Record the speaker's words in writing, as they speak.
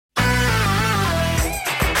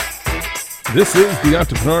This is the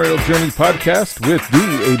Entrepreneurial Journey Podcast with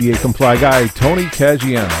the ADA Comply guy, Tony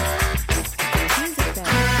Caggiano.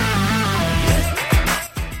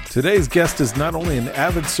 Today's guest is not only an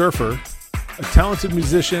avid surfer, a talented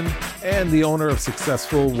musician, and the owner of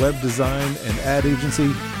successful web design and ad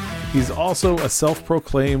agency. He's also a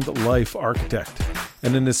self-proclaimed life architect.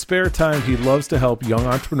 And in his spare time, he loves to help young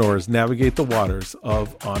entrepreneurs navigate the waters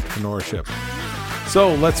of entrepreneurship.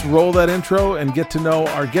 So let's roll that intro and get to know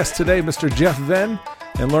our guest today, Mr. Jeff Venn,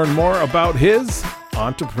 and learn more about his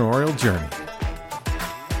entrepreneurial journey.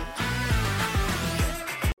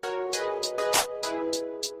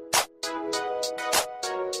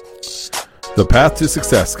 The path to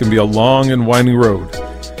success can be a long and winding road.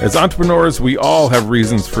 As entrepreneurs, we all have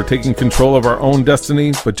reasons for taking control of our own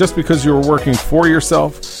destiny, but just because you're working for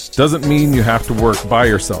yourself doesn't mean you have to work by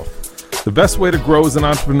yourself. The best way to grow as an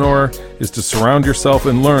entrepreneur is to surround yourself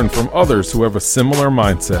and learn from others who have a similar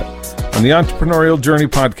mindset. On the Entrepreneurial Journey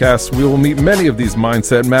Podcast, we will meet many of these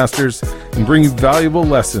mindset masters and bring you valuable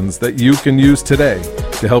lessons that you can use today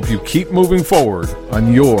to help you keep moving forward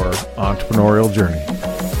on your entrepreneurial journey.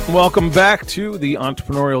 Welcome back to the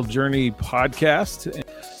Entrepreneurial Journey Podcast.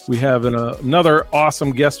 We have another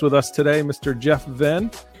awesome guest with us today, Mr. Jeff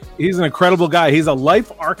Venn. He's an incredible guy. He's a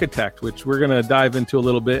life architect, which we're going to dive into a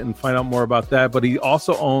little bit and find out more about that. But he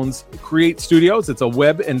also owns Create Studios. It's a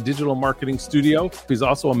web and digital marketing studio. He's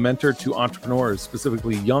also a mentor to entrepreneurs,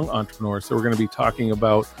 specifically young entrepreneurs. So we're going to be talking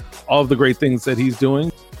about all of the great things that he's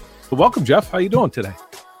doing. So welcome, Jeff. How are you doing today?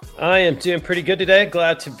 I am doing pretty good today.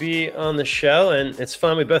 Glad to be on the show. And it's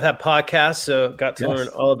fun. We both have podcasts, so got to learn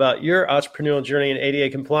all about your entrepreneurial journey and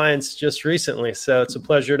ADA compliance just recently. So it's a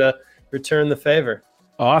pleasure to return the favor.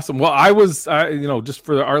 Awesome. Well, I was, just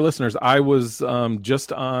for our listeners, I was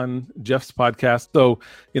just on Jeff's podcast. So,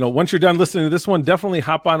 once you're done listening to this one, definitely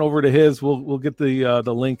hop on over to his. We'll get the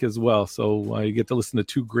link as well. So you get to listen to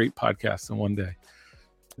two great podcasts in one day.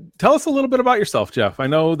 Tell us a little bit about yourself, Jeff. I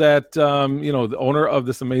know that, the owner of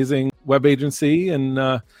this amazing web agency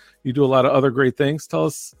and you do a lot of other great things. Tell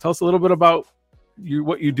us a little bit about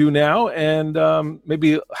what you do now and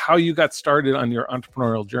maybe how you got started on your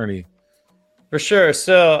entrepreneurial journey. For sure.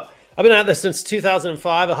 So I've been at this since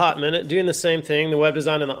 2005, a hot minute, doing the same thing, the web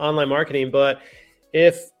design and the online marketing. But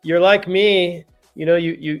if you're like me,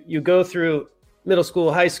 you go through middle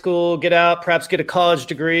school, high school, get out, perhaps get a college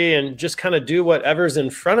degree and just kind of do whatever's in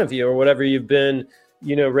front of you or whatever you've been,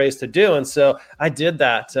 raised to do. And so I did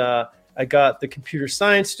that. I got the computer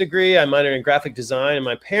science degree. I minored in graphic design, and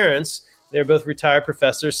my parents, they're both retired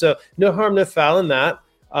professors. So no harm, no foul in that.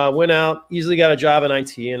 Went out, easily got a job in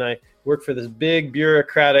IT, and I worked for this big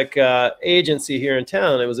bureaucratic agency here in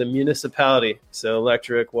town. It was a municipality, so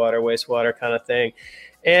electric, water, wastewater kind of thing.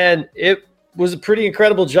 And it was a pretty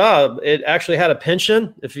incredible job. It actually had a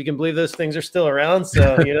pension, if you can believe those things are still around.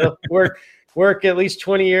 So, work at least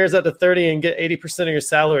 20 years up to 30 and get 80% of your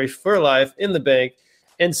salary for life in the bank.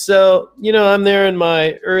 And so, I'm there in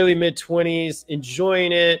my early mid-20s,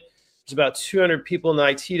 enjoying it. There's about 200 people in the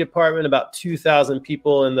IT department, about 2,000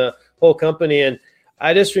 people in the whole company. And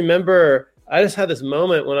I just remember, I just had this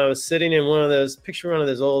moment when I was sitting in one of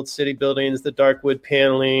those old city buildings, the dark wood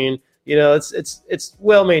paneling. It's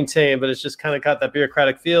well maintained, but it's just kind of got that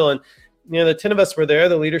bureaucratic feel. And the 10 of us were there,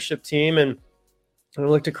 the leadership team, and I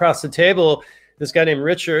looked across the table. This guy named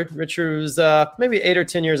Richard. Richard was maybe 8 or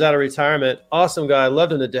 10 years out of retirement. Awesome guy, I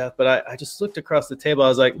loved him to death. But I just looked across the table. I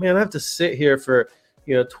was like, man, I have to sit here for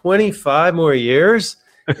 25 more years.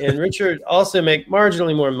 And Richard also make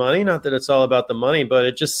marginally more money. Not that it's all about the money, but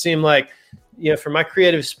it just seemed like, for my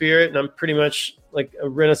creative spirit, and I'm pretty much like a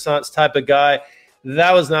Renaissance type of guy,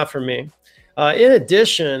 that was not for me. In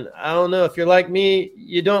addition, I don't know if you're like me,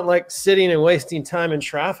 you don't like sitting and wasting time in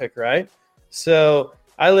traffic, right? So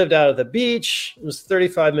I lived out at the beach. It was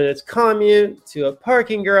 35 minutes commute to a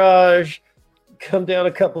parking garage, come down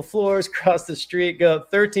a couple floors, cross the street, go up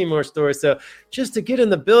 13 more stories. So just to get in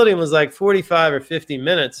the building was like 45 or 50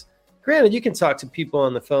 minutes. Granted, you can talk to people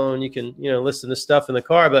on the phone, you can, listen to stuff in the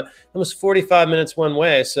car, but it was 45 minutes one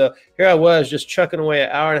way. So here I was just chucking away an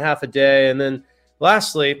hour and a half a day. And then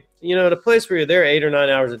lastly, at a place where you're there 8 or 9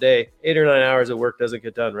 hours a day, 8 or 9 hours of work doesn't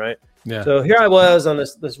get done, right? Yeah. So here I was on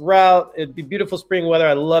this route. It'd be beautiful spring weather.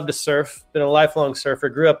 I love to surf. Been a lifelong surfer.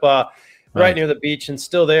 Grew up right near the beach and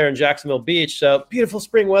still there in Jacksonville Beach. So beautiful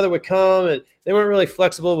spring weather would come, and they weren't really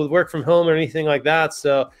flexible with work from home or anything like that.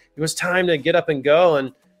 So it was time to get up and go, and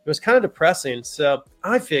it was kind of depressing. So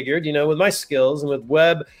I figured, with my skills and with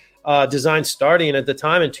web design starting at the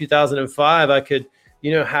time in 2005, I could,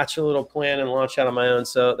 hatch a little plan and launch out on my own.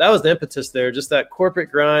 So that was the impetus there, just that corporate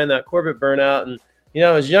grind, that corporate burnout, and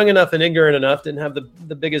I was young enough and ignorant enough, didn't have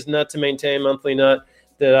the biggest nut to maintain, monthly nut,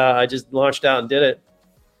 that I just launched out and did it.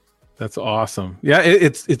 That's awesome. Yeah,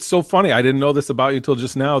 it's so funny. I didn't know this about you till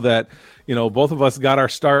just now that, both of us got our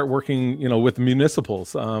start working, with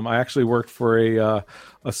municipals. I actually worked for a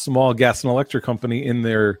small gas and electric company in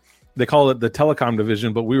their, they call it the telecom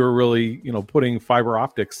division, but we were really, putting fiber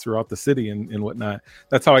optics throughout the city and whatnot.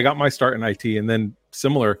 That's how I got my start in IT. And then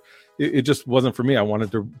similar, it just wasn't for me. I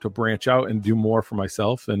wanted to branch out and do more for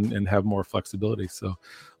myself and have more flexibility. So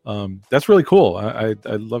that's really cool. I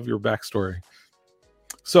love your backstory.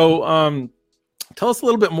 So tell us a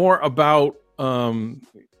little bit more about,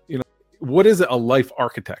 what is a life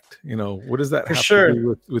architect? What does that have to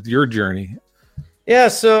do with your journey? Yeah,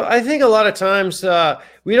 so I think a lot of times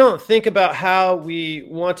we don't think about how we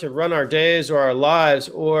want to run our days or our lives,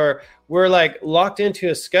 or we're like locked into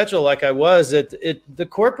a schedule like I was at the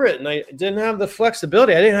corporate, and I didn't have the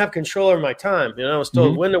flexibility. I didn't have control over my time. I was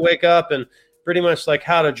told when to wake up and pretty much like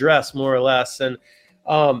how to dress, more or less. And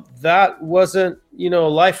that wasn't,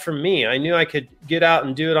 life for me. I knew I could get out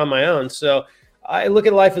and do it on my own. So I look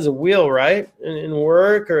at life as a wheel, right? And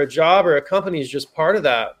work or a job or a company is just part of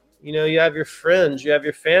that. You have your friends, you have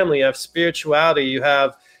your family, you have spirituality, you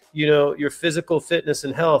have, your physical fitness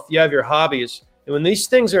and health, you have your hobbies. And when these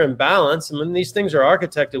things are in balance and when these things are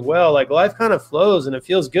architected well, like life kind of flows and it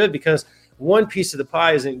feels good because one piece of the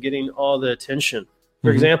pie isn't getting all the attention. For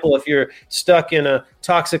example, if you're stuck in a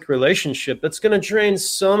toxic relationship, that's going to drain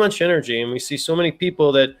so much energy. And we see so many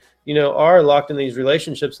people that, are locked in these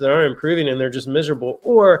relationships that aren't improving and they're just miserable.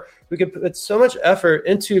 Or we could put so much effort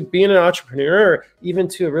into being an entrepreneur, even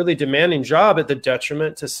to a really demanding job at the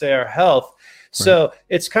detriment to, say, our health. Right. So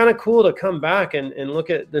it's kind of cool to come back and look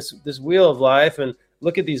at this wheel of life and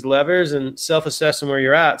look at these levers and self-assess where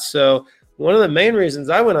you're at. So one of the main reasons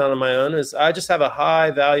I went out on my own is I just have a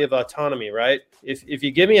high value of autonomy, right? If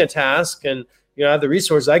you give me a task and I have the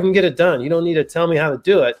resources, I can get it done. You don't need to tell me how to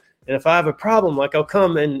do it. And if I have a problem, like I'll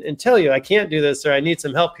come and tell you I can't do this or I need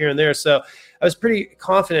some help here and there. So I was pretty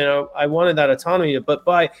confident I wanted that autonomy. But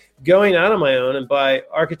by going out on my own and by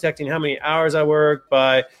architecting how many hours I work,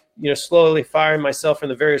 by slowly firing myself from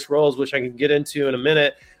the various roles, which I can get into in a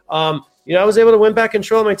minute, I was able to win back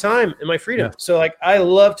control of my time and my freedom. Yeah. So I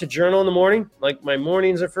love to journal in the morning. Like my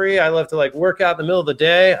mornings are free. I love to work out in the middle of the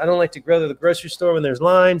day. I don't like to go to the grocery store when there's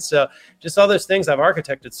lines. So just all those things I've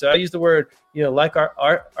architected. So I use the word, like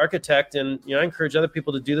our architect, and, I encourage other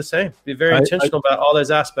people to do the same. Be very intentional about all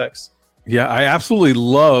those aspects. Yeah, I absolutely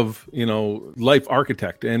love, life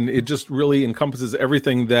architect. And it just really encompasses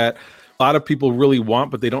everything that a lot of people really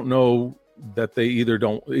want, but they don't know that they either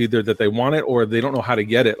that they want it or they don't know how to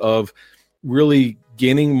get it, of really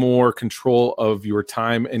gaining more control of your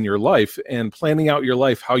time and your life and planning out your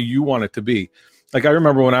life how you want it to be. Like I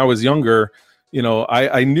remember when I was younger,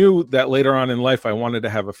 I knew that later on in life I wanted to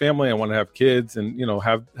have a family, I wanted to have kids and,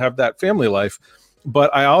 have that family life.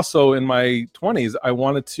 But I also, in my 20s, I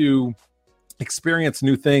wanted to experience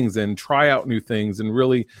new things and try out new things and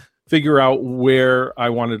really figure out where I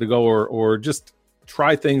wanted to go, or just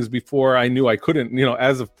try things before I knew I couldn't.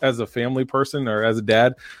 As a family person or as a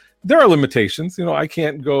dad, there are limitations. I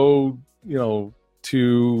can't go,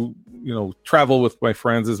 to, travel with my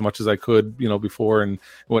friends as much as I could, before and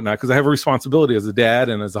whatnot, because I have a responsibility as a dad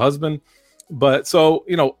and as a husband. But so,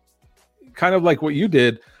 kind of like what you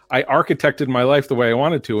did, I architected my life the way I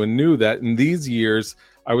wanted to and knew that in these years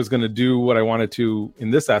I was going to do what I wanted to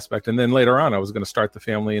in this aspect. And then later on, I was going to start the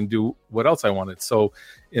family and do what else I wanted. So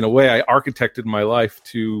in a way, I architected my life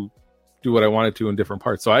to do what I wanted to in different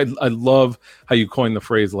parts. So I love how you coined the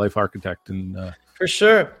phrase life architect. And for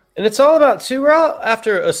sure. And it's all about too, we're all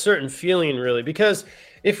after a certain feeling, really, because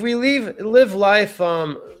if we live life,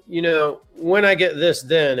 when I get this,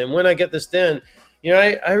 then, and when I get this, then,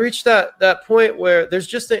 I reached that point where there's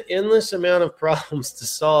just an endless amount of problems to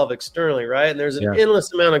solve externally, right? And there's an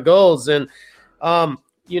endless amount of goals. And,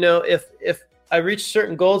 if I reach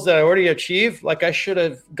certain goals that I already achieved, like I should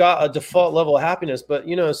have got a default level of happiness. But,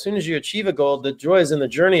 as soon as you achieve a goal, the joy is in the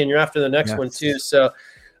journey and you're after the next one too. So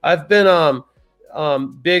I've been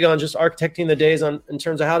big on just architecting the days in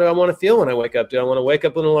terms of how do I want to feel when I wake up? Do I want to wake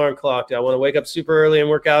up with an alarm clock? Do I want to wake up super early and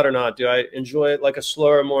work out or not? Do I enjoy it like a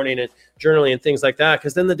slower morning and journaling and things like that?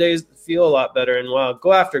 Because then the days feel a lot better. And while I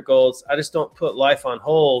go after goals, I just don't put life on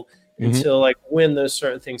hold until when those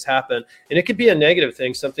certain things happen. And it could be a negative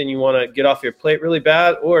thing, something you want to get off your plate really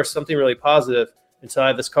bad, or something really positive. Until I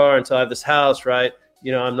have this car, until I have this house, right?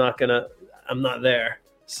 I'm not there.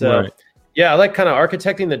 So right. Yeah, I like kind of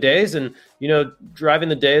architecting the days and, driving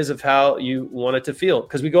the days of how you want it to feel.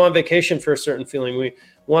 Because we go on vacation for a certain feeling.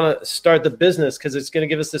 want to start the business because it's going to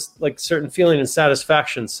give us this like certain feeling and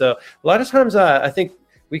satisfaction. So a lot of times I think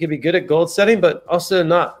we can be good at goal setting, but also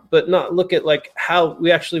not look at like how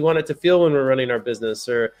we actually want it to feel when we're running our business,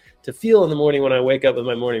 or to feel in the morning when I wake up with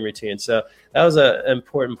my morning routine. So that was an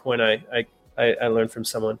important point I learned from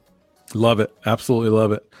someone. Love it. Absolutely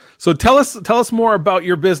love it. So tell us more about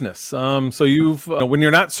your business. So you've, when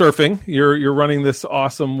you're not surfing, you're running this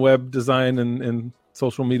awesome web design and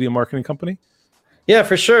social media marketing company. Yeah,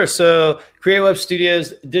 for sure. So Create Web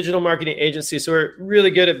Studios, digital marketing agency. So we're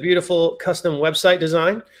really good at beautiful custom website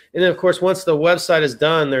design. And then of course, once the website is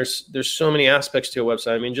done, there's so many aspects to a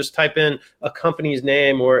website. I mean, just type in a company's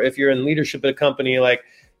name, or if you're in leadership at a company like,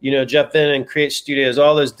 Jeff Venn and Create Studios,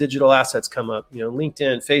 all those digital assets come up,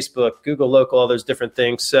 LinkedIn, Facebook, Google Local, all those different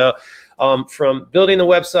things. So from building the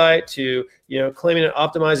website to, claiming and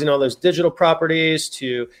optimizing all those digital properties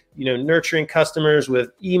to, nurturing customers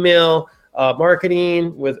with email,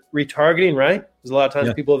 marketing, with retargeting, right? Because a lot of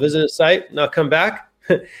times people visit a site, not come back.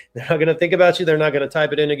 They're not going to think about you. They're not going to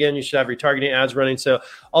type it in again. You should have retargeting ads running. So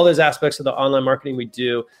all those aspects of the online marketing we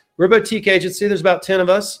do. We're a boutique agency. There's about 10 of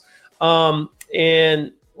us.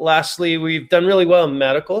 And lastly, we've done really well in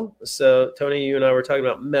medical. So Tony, you and I were talking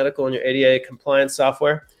about medical and your ADA compliance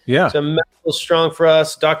software. Yeah. So medical is strong for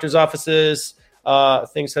us, doctors' offices,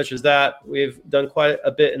 things such as that. We've done quite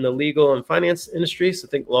a bit in the legal and finance industry. So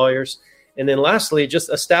think lawyers. And then lastly, just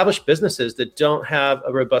established businesses that don't have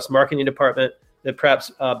a robust marketing department, that perhaps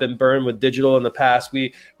been burned with digital in the past.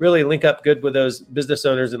 We really link up good with those business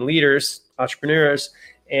owners and leaders, entrepreneurs,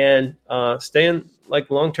 and stay in like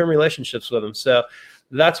long-term relationships with them. So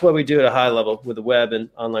that's what we do at a high level with the web and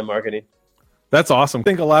online marketing. That's awesome. I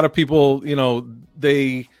think a lot of people,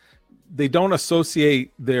 they don't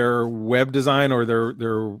associate their web design or their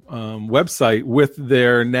website with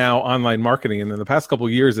their now online marketing. And in the past couple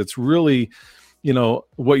of years, it's really,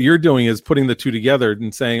 what you're doing is putting the two together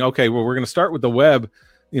and saying, okay, well, we're going to start with the web,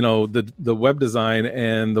 the web design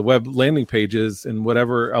and the web landing pages and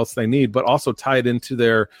whatever else they need, but also tie it into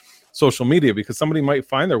their social media, because somebody might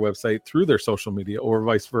find their website through their social media or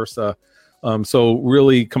vice versa. So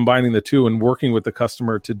really combining the two and working with the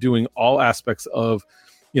customer to doing all aspects of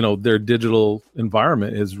their digital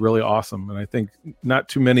environment is really awesome. And I think not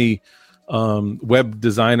too many web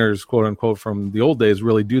designers, quote unquote, from the old days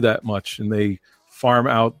really do that much, and they farm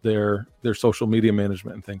out their social media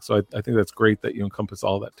management and things. So I think that's great that you encompass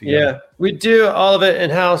all that together. Yeah, we do all of it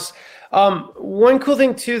in-house. One cool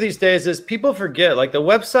thing too these days is people forget, like the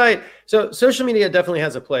website. So social media definitely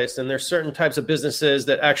has a place, and there's certain types of businesses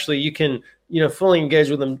that actually you can, fully engage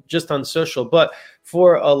with them just on social. But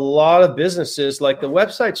for a lot of businesses, like the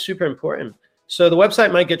website's super important. So the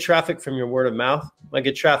website might get traffic from your word of mouth, might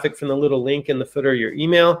get traffic from the little link in the footer of your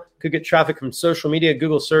email, could get traffic from social media,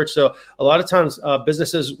 Google search. So a lot of times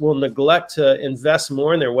businesses will neglect to invest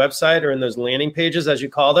more in their website or in those landing pages, as you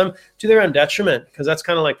call them, to their own detriment, because that's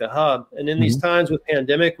kind of like the hub. And in these times with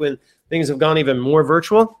pandemic, when things have gone even more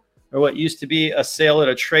virtual, or what used to be a sale at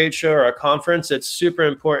a trade show or a conference, it's super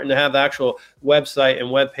important to have the actual website and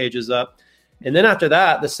web pages up. And then after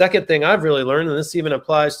that, the second thing I've really learned, and this even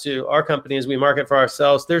applies to our company as we market for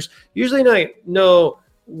ourselves, there's usually no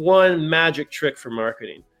one magic trick for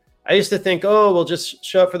marketing. I used to think, we'll just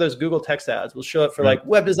show up for those Google text ads. We'll show up for like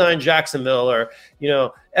Web Design Jacksonville or,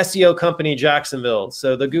 SEO Company Jacksonville.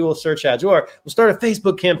 So the Google search ads, or we'll start a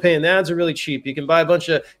Facebook campaign. The ads are really cheap. You can buy a bunch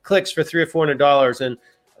of clicks for $300 or $400. And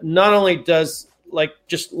not only does like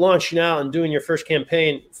just launching out and doing your first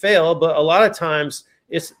campaign fail, but a lot of times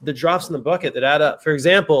it's the drops in the bucket that add up. For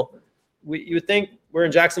example, you would think we're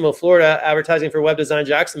in Jacksonville, Florida, advertising for Web Design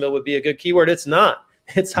Jacksonville would be a good keyword. It's not.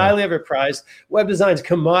 It's highly overpriced. Web design's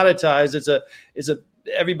commoditized. It's a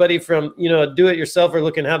everybody from a do-it-yourselfer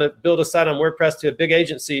looking how to build a site on WordPress to a big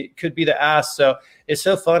agency could be the ask. So it's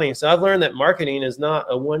so funny. So I've learned that marketing is not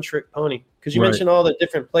a one-trick pony, because you mentioned all the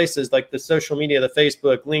different places like the social media, the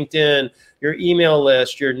Facebook, LinkedIn, your email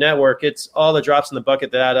list, your network. It's all the drops in the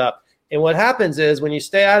bucket that add up. And what happens is when you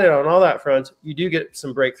stay at it on all that front, you do get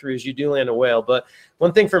some breakthroughs. You do land a whale. But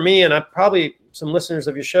one thing for me, and I probably some listeners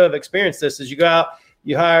of your show have experienced this, is you go out,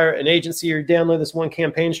 you hire an agency or you download this one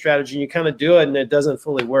campaign strategy and you kind of do it and it doesn't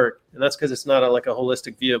fully work. And that's because it's not like a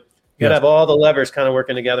holistic view. You got to have all the levers kind of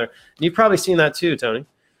working together. And you've probably seen that too, Tony.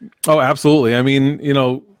 Oh, absolutely. I mean,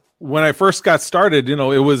 when I first got started, it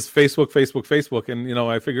was Facebook. And,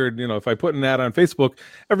 I figured, if I put an ad on Facebook,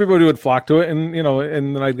 everybody would flock to it. And,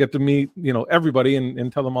 and then I'd get to meet, everybody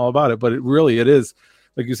and tell them all about it. But it is,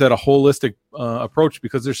 like you said, a holistic approach,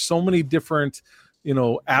 because there's so many different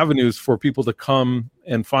avenues for people to come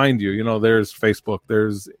and find you. There's Facebook,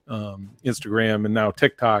 there's Instagram, and now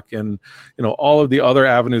TikTok, and all of the other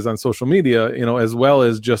avenues on social media, as well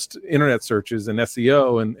as just internet searches and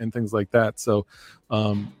SEO and things like that. So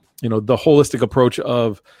the holistic approach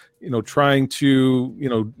of trying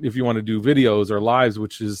to if you want to do videos or lives,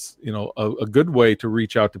 which is a good way to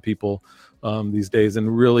reach out to people these days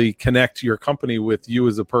and really connect your company with you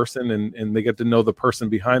as a person, and they get to know the person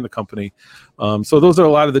behind the company. So those are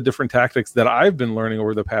a lot of the different tactics that I've been learning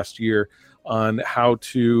over the past year on how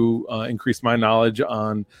to increase my knowledge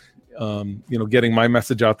on getting my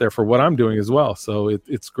message out there for what I'm doing as well. So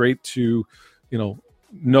it's great to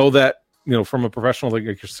know that from a professional like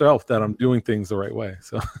yourself, that I'm doing things the right way.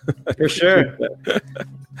 So for sure.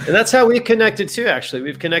 And that's how we connected too, actually.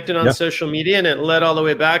 We've connected on social media, and it led all the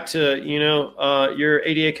way back to, your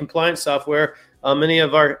ADA compliance software. Many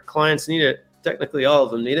of our clients need it. Technically, all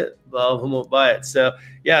of them need it, but all of them won't buy it. So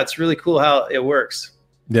yeah, it's really cool how it works.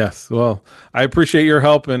 Yes. Well, I appreciate your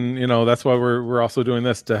help. And, that's why we're also doing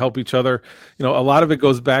this, to help each other. A lot of it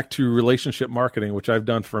goes back to relationship marketing, which I've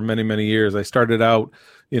done for many, many years. I started out,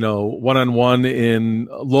 one-on-one in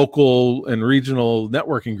local and regional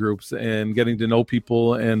networking groups and getting to know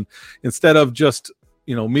people. And instead of just,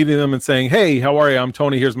 meeting them and saying, "Hey, how are you? I'm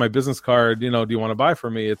Tony. Here's my business card. Do you want to buy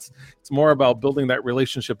from me?" It's more about building that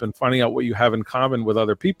relationship and finding out what you have in common with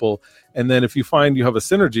other people. And then if you find you have a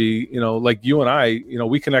synergy, like you and I,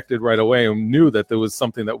 we connected right away and knew that there was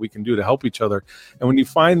something that we can do to help each other. And when you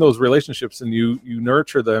find those relationships and you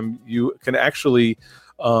nurture them, you can actually,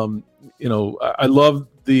 I love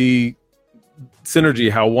the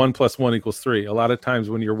synergy, how 1 + 1 = 3. A lot of times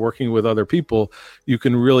when you're working with other people, you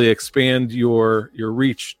can really expand your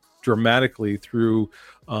reach dramatically through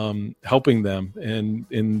helping them, and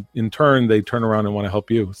in turn they turn around and want to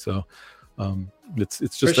help you. So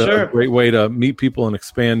it's just a great way to meet people and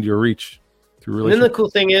expand your reach through relationships. And then the cool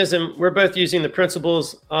thing is, and we're both using the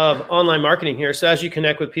principles of online marketing here, so as you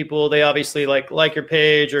connect with people, they obviously like your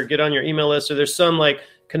page or get on your email list, or there's some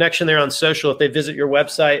connection there on social. If they visit your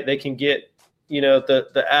website, they can get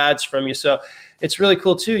the ads from you. So it's really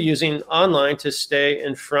cool too, using online to stay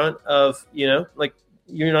in front of, like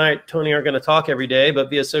you and I, Tony, are going to talk every day, but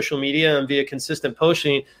via social media and via consistent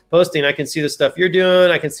posting, I can see the stuff you're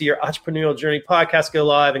doing. I can see your entrepreneurial journey podcast go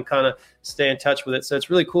live and kind of stay in touch with it. So it's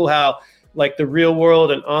really cool how the real world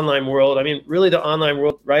and online world, I mean, really the online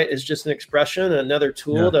world, right, is just an expression, another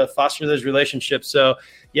tool to foster those relationships. So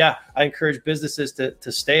yeah, I encourage businesses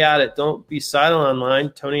to stay at it. Don't be silent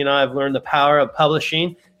online. Tony and I have learned the power of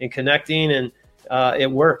publishing and connecting, and it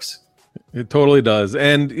works. It totally does.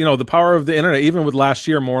 And, the power of the internet, even with last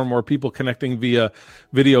year, more and more people connecting via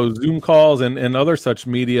video Zoom calls and other such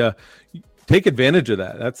media. Take advantage of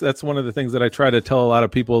that. That's one of the things that I try to tell a lot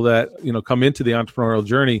of people that, come into the entrepreneurial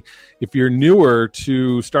journey. If you're newer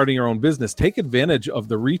to starting your own business, take advantage of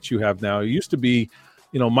the reach you have now. It used to be,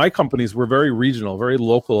 my companies were very regional, very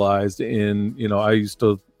localized in, I used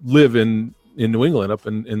to live in New England, up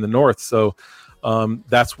in the north. So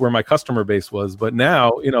that's where my customer base was. But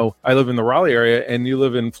now, I live in the Raleigh area and you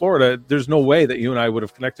live in Florida. There's no way that you and I would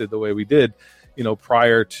have connected the way we did,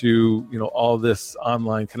 prior to, all this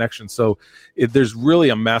online connection. So there's really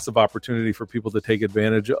a massive opportunity for people to take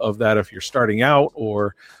advantage of that if you're starting out,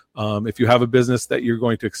 or if you have a business that you're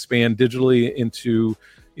going to expand digitally into,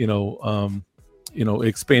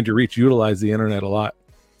 expand your reach, utilize the internet a lot.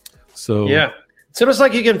 So yeah, it's almost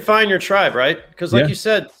like you can find your tribe, right? Because like you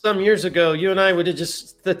said, some years ago, you and I would have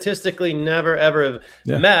just statistically never, ever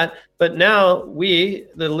have met. But now we,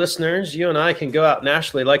 the listeners, you and I can go out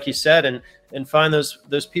nationally, like you said, and find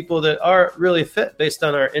those people that are really fit based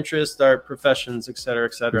on our interests, our professions, et cetera,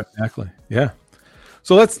 et cetera. Exactly. Yeah.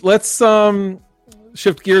 So let's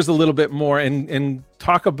shift gears a little bit more and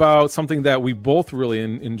talk about something that we both really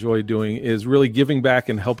enjoy doing, is really giving back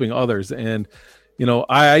and helping others. And,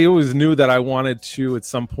 I always knew that I wanted to, at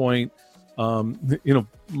some point,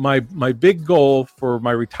 my big goal for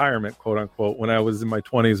my retirement, quote unquote, when I was in my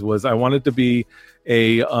 20s, was I wanted to be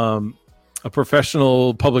a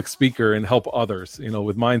professional public speaker and help others,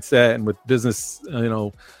 with mindset and with business,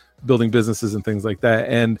 building businesses and things like that.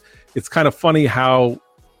 And it's kind of funny how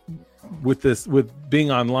with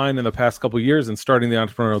being online in the past couple of years and starting the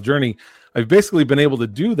entrepreneurial journey, I've basically been able to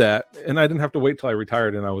do that, and I didn't have to wait till I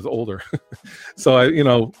retired and I was older. So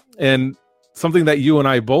and something that you and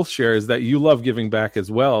I both share is that you love giving back as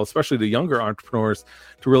well, especially to younger entrepreneurs,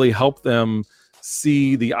 to really help them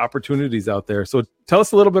see the opportunities out there. So tell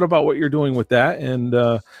us a little bit about what you're doing with that, and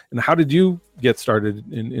how did you get started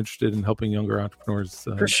and interested in helping younger entrepreneurs?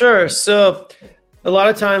 For sure. So A lot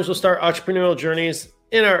of times we'll start entrepreneurial journeys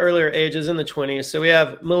in our earlier ages, in the 20s. So we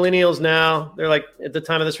have millennials now. They're like, at the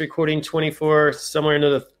time of this recording, 24, somewhere into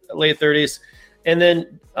the late 30s. And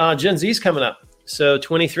then Gen Z's coming up. So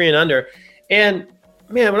 23 and under. And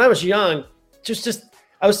man, when I was young, just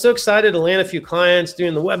I was so excited to land a few clients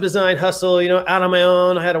doing the web design hustle, out on my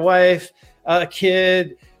own. I had a wife, a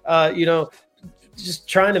kid, just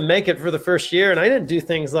trying to make it for the first year. And I didn't do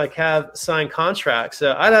things like have signed contracts.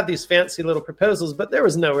 So I'd have these fancy little proposals, but there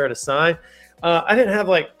was nowhere to sign. I didn't have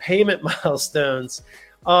like payment milestones.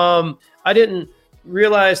 I didn't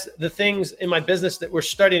realize the things in my business that were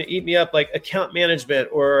starting to eat me up, like account management,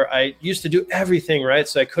 or I used to do everything, right?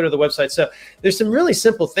 So I coded the website. So there's some really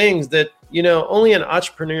simple things that, only an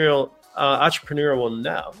entrepreneur will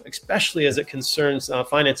know, especially as it concerns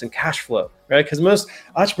finance and cash flow, right? Because most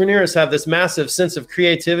entrepreneurs have this massive sense of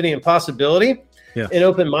creativity and possibility and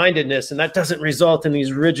open-mindedness, and that doesn't result in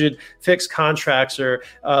these rigid fixed contracts or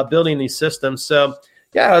building these systems. So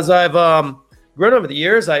as I've grown over the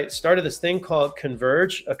years, I started this thing called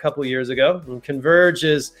Converge a couple years ago. And Converge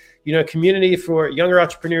is, a community for younger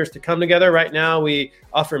entrepreneurs to come together. Right now, we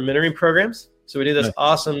offer mentoring programs. So we do this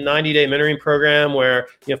awesome 90-day mentoring program where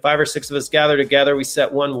 5 or 6 of us gather together. We set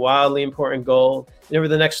one wildly important goal. And over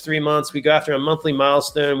the next 3 months, we go after a monthly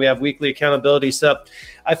milestone. We have weekly accountability. So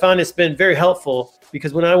I found it's been very helpful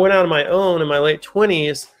because when I went out on my own in my late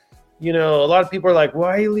 20s, a lot of people are like,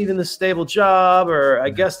 why are you leaving this stable job? Or I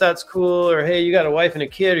guess that's cool. Or, hey, you got a wife and a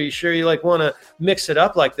kid. Are you sure you want to mix it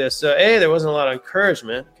up like this? So there wasn't a lot of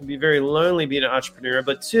encouragement. It can be very lonely being an entrepreneur.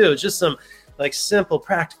 But 2, just some simple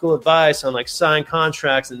practical advice on signed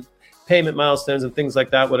contracts and payment milestones and things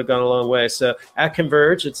like that would have gone a long way. So at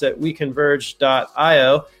Converge, it's at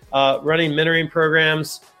weconverge.io, running mentoring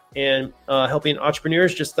programs and helping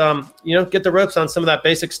entrepreneurs just, get the ropes on some of that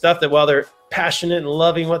basic stuff that while they're passionate and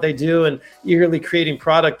loving what they do and eagerly creating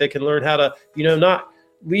product, they can learn how to, not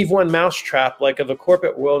leave one mousetrap of a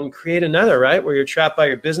corporate world and create another, right? Where you're trapped by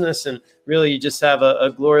your business and really you just have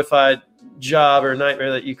a glorified job or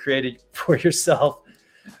nightmare that you created for yourself.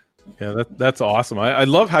 Yeah, that's awesome. I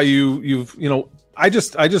love how you've I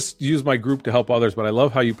just use my group to help others, but I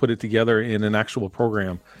love how you put it together in an actual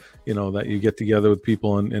program, that you get together with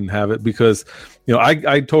people and have it, because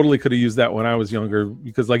I totally could have used that when I was younger,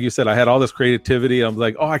 because like you said, I had all this creativity. I'm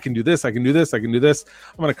like, oh, I can do this, I can do this, I can do this.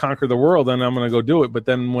 I'm going to conquer the world and I'm going to go do it. But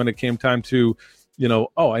then when it came time to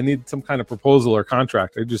I need some kind of proposal or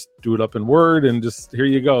contract, I just do it up in Word and just, here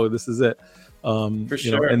you go, this is it. For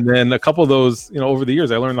sure. And then a couple of those, over the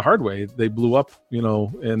years, I learned the hard way. They blew up,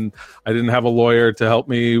 and I didn't have a lawyer to help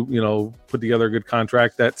me, put together a good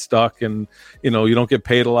contract that stuck. And, you don't get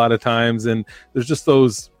paid a lot of times. And there's just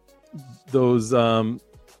those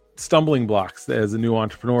stumbling blocks as a new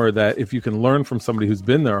entrepreneur that if you can learn from somebody who's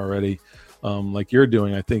been there already, like you're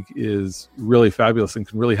doing, I think is really fabulous and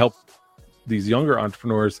can really help these younger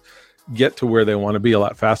entrepreneurs get to where they want to be a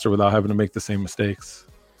lot faster without having to make the same mistakes.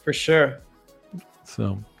 For sure.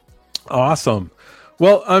 So awesome.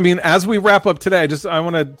 Well, I mean, as we wrap up today, I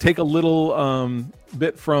want to take a little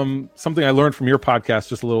bit from something I learned from your podcast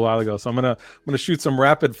just a little while ago. So I'm gonna shoot some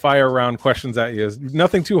rapid fire round questions at you.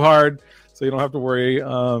 Nothing too hard, so you don't have to worry.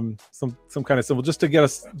 Some kind of simple, just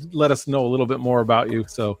to let us know a little bit more about you.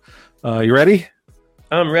 So, you ready?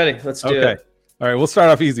 I'm ready. Let's do it. All right, we'll start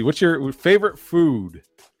off easy. What's your favorite food?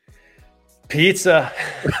 Pizza.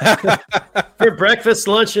 For breakfast,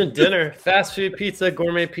 lunch, and dinner. Fast food pizza,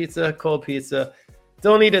 gourmet pizza, cold pizza.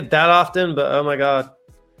 Don't eat it that often, but oh my God.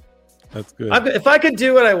 That's good. If I could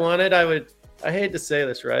do what I wanted, I hate to say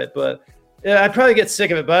this, right? But I'd probably get sick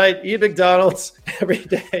of it. But I'd eat McDonald's every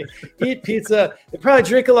day, eat pizza, and probably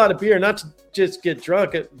drink a lot of beer, not to just get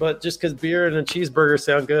drunk, but just because beer and a cheeseburger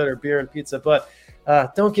sound good, or beer and pizza. But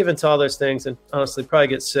don't give in to all those things, and honestly probably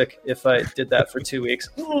get sick if I did that for 2 weeks.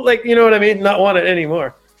 You know what I mean? Not want it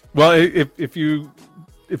anymore. Well, if you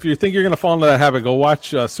think you're going to fall into that habit, go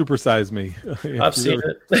watch Super Size Me. I've seen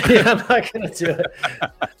it. Yeah, I'm not going to do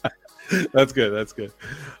it. That's good.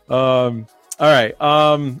 All right.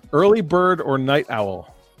 Early bird or night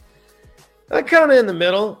owl? I'm kind of in the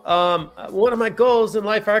middle. One of my goals in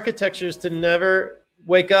life architecture is to never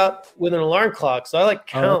wake up with an alarm clock. So I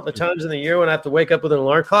count the times in the year when I have to wake up with an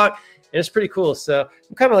alarm clock, and it's pretty cool. So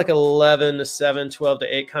I'm kind of like 11 to 7, 12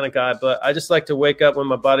 to 8 kind of guy, but I just like to wake up when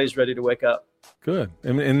my body's ready to wake up. Good.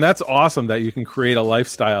 And that's awesome that you can create a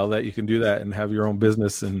lifestyle that you can do that and have your own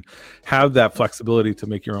business and have that flexibility to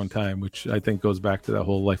make your own time, which I think goes back to that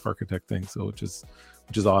whole life architect thing. So which is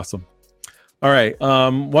awesome. All right.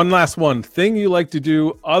 One last one. Thing you like to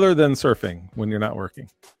do other than surfing when you're not working?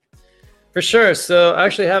 For sure. So I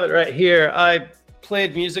actually have it right here. I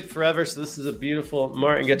played music forever, so this is a beautiful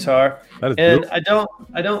Martin guitar. That is and beautiful.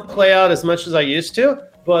 I don't play out as much as I used to,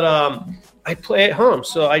 but I play at home,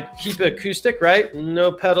 so I keep it acoustic, right? No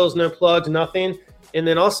pedals, no plugs, nothing. And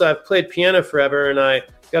then also I've played piano forever, and I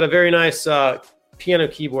got a very nice piano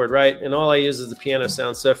keyboard, right? And all I use is the piano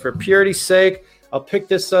sound. So for purity's sake, I'll pick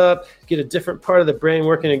this up, get a different part of the brain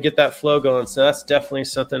working, and get that flow going. So that's definitely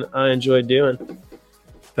something I enjoy doing.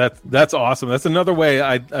 That's awesome. That's another way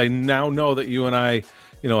I now know that you and I,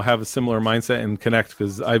 have a similar mindset and connect,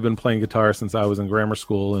 because I've been playing guitar since I was in grammar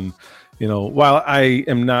school. And, while I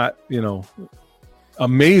am not,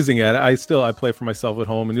 amazing at it, I play for myself at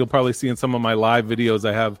home. And you'll probably see in some of my live videos,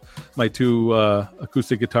 I have my two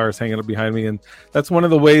acoustic guitars hanging up behind me. And that's one of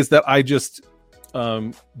the ways that I just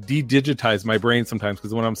de-digitize my brain sometimes,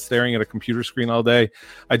 because when I'm staring at a computer screen all day,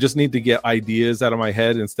 I just need to get ideas out of my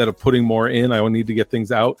head instead of putting more in. I need to get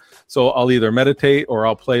things out. So I'll either meditate or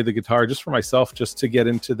I'll play the guitar just for myself, just to get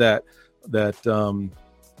into that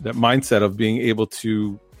mindset of being able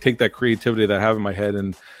to take that creativity that I have in my head,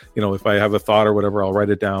 and if I have a thought or whatever, I'll write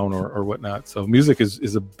it down or whatnot. So music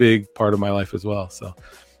is a big part of my life as well. So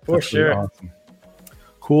for sure. Really awesome.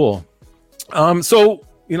 Cool. So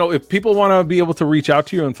if people want to be able to reach out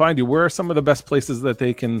to you and find you, where are some of the best places that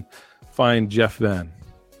they can find Jeff Venn?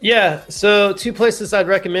 Yeah, so 2 places I'd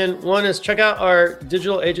recommend. One is check out our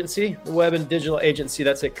digital agency, the web and digital agency.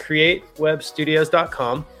 That's at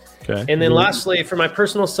createwebstudios.com. Okay. And then lastly, for my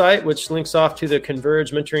personal site, which links off to the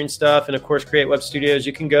Converge mentoring stuff and, of course, Create Web Studios,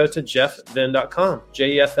 you can go to jeffvenn.com,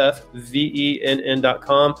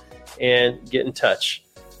 jeffvenn.com, and get in touch.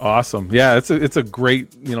 Awesome. Yeah, it's a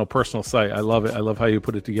great, personal site. I love it. I love how you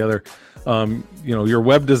put it together. Your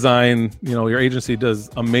web design, your agency does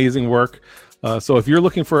amazing work. So if you're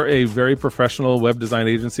looking for a very professional web design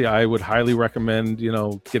agency, I would highly recommend,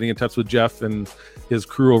 getting in touch with Jeff and his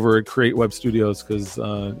crew over at Create Web Studios, because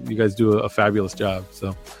you guys do a fabulous job.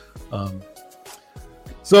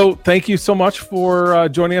 So thank you so much for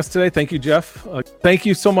joining us today. Thank you, Jeff. Thank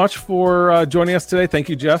you so much for joining us today. Thank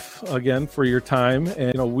you, Jeff, again, for your time.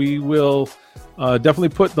 And we will definitely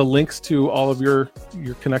put the links to all of your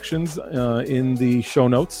connections in the show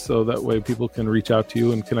notes, so that way people can reach out to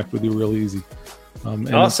you and connect with you really easy.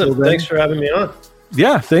 Awesome. Thanks for having me on.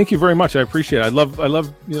 Yeah, thank you very much. I appreciate it. I love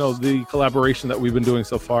the collaboration that we've been doing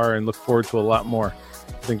so far, and look forward to a lot more.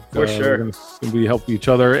 I think for sure we're going to help each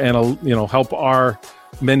other and help our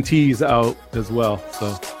mentees out as well.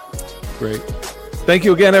 So great. Thank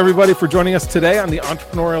you again, everybody, for joining us today on the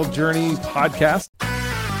Entrepreneurial Journey podcast.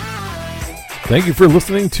 Thank you for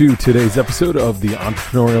listening to today's episode of the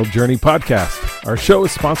Entrepreneurial Journey podcast. Our show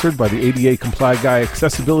is sponsored by the ADA Comply Guy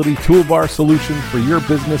Accessibility Toolbar solution for your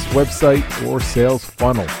business, website, or sales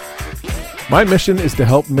funnel. My mission is to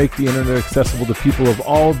help make the internet accessible to people of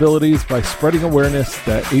all abilities by spreading awareness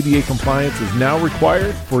that ADA compliance is now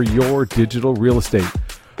required for your digital real estate.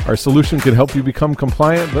 Our solution can help you become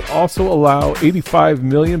compliant, but also allow 85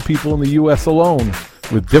 million people in the U.S. alone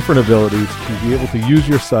with different abilities to be able to use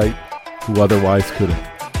your site who otherwise couldn't.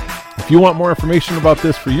 If you want more information about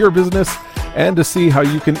this for your business and to see how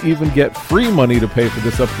you can even get free money to pay for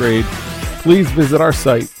this upgrade, please visit our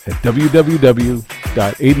site at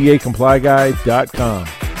www.adacomplyguy.com.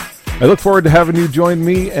 I look forward to having you join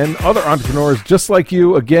me and other entrepreneurs just like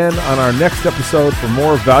you again on our next episode for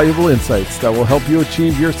more valuable insights that will help you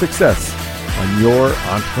achieve your success on your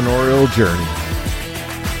entrepreneurial journey.